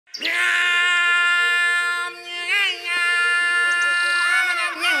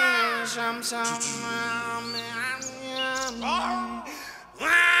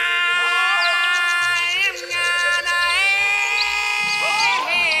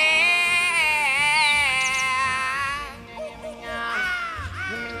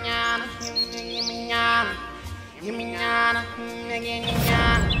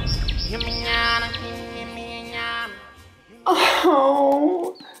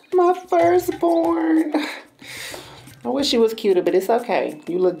Oh, my firstborn. I wish she was cuter, but it's okay.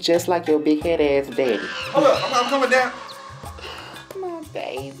 You look just like your big head ass daddy. Hold up, I'm coming down. My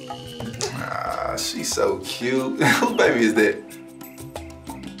baby. Ah, she's so cute. Whose baby is that?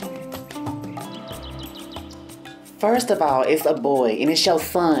 First of all, it's a boy, and it's your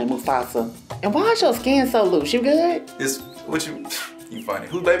son, Mufasa. And why is your skin so loose? You good? It's what you funny.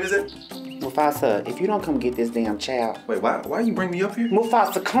 Whose baby is it? Mufasa, if you don't come get this damn child. Wait, why you bring me up here?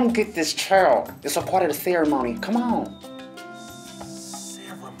 Mufasa, come get this child. It's a part of the ceremony. Come on.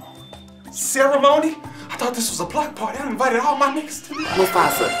 Ceremony? I thought this was a block party. I invited all my niggas to me.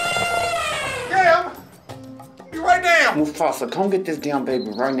 Mufasa. Yeah, you right now. Mufasa, come get this damn baby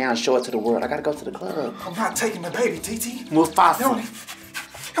right now and show it to the world. I gotta go to the club. I'm not taking the baby, TiTi. Mufasa. They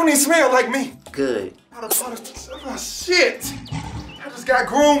don't even smell like me. Good. Oh, shit. I just got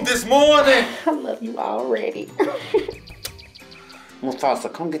groomed this morning. I love you already.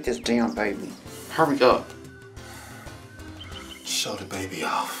 Mufasa, come get this damn baby. Hurry up. Show the baby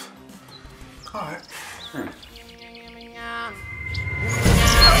off. All right. Hey,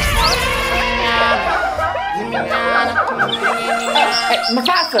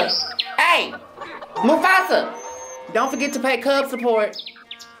 Mufasa! Hey! Mufasa! Don't forget to pay Cub support.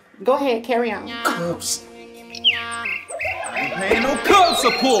 Go ahead, carry on. Cubs. I ain't paying no Cub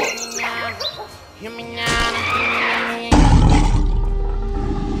support.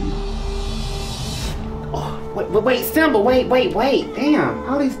 Oh, wait, Simba, wait. Damn,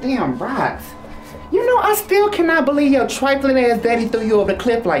 all these damn rocks. You know, I still cannot believe your trifling ass daddy threw you over the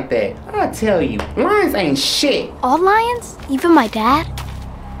cliff like that. I tell you, lions ain't shit. All lions? Even my dad?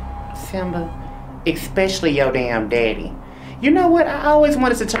 Simba, especially your damn daddy. You know what? I always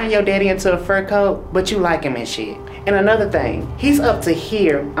wanted to turn your daddy into a fur coat, but you like him and shit. And another thing, he's up to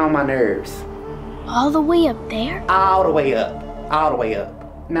here on my nerves. All the way up there? All the way up. All the way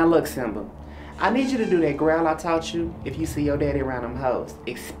up. Now look, Simba. I need you to do that growl I taught you if you see your daddy around them hoes.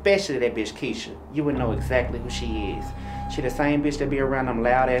 Especially that bitch Keisha. You would know exactly who she is. She the same bitch that be around them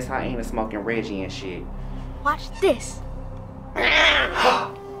loud ass hyenas smoking Reggie and shit. Watch this.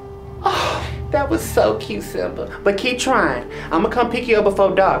 Oh, that was so cute, Simba. But keep trying. I'ma come pick you up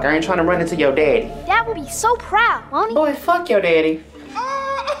before dark. I ain't trying to run into your daddy. Dad will be so proud, won't he? Boy, fuck your daddy.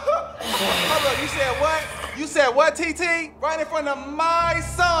 Hold up, you said what? You said what, TiTi? Right in front of my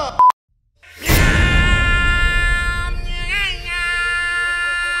son.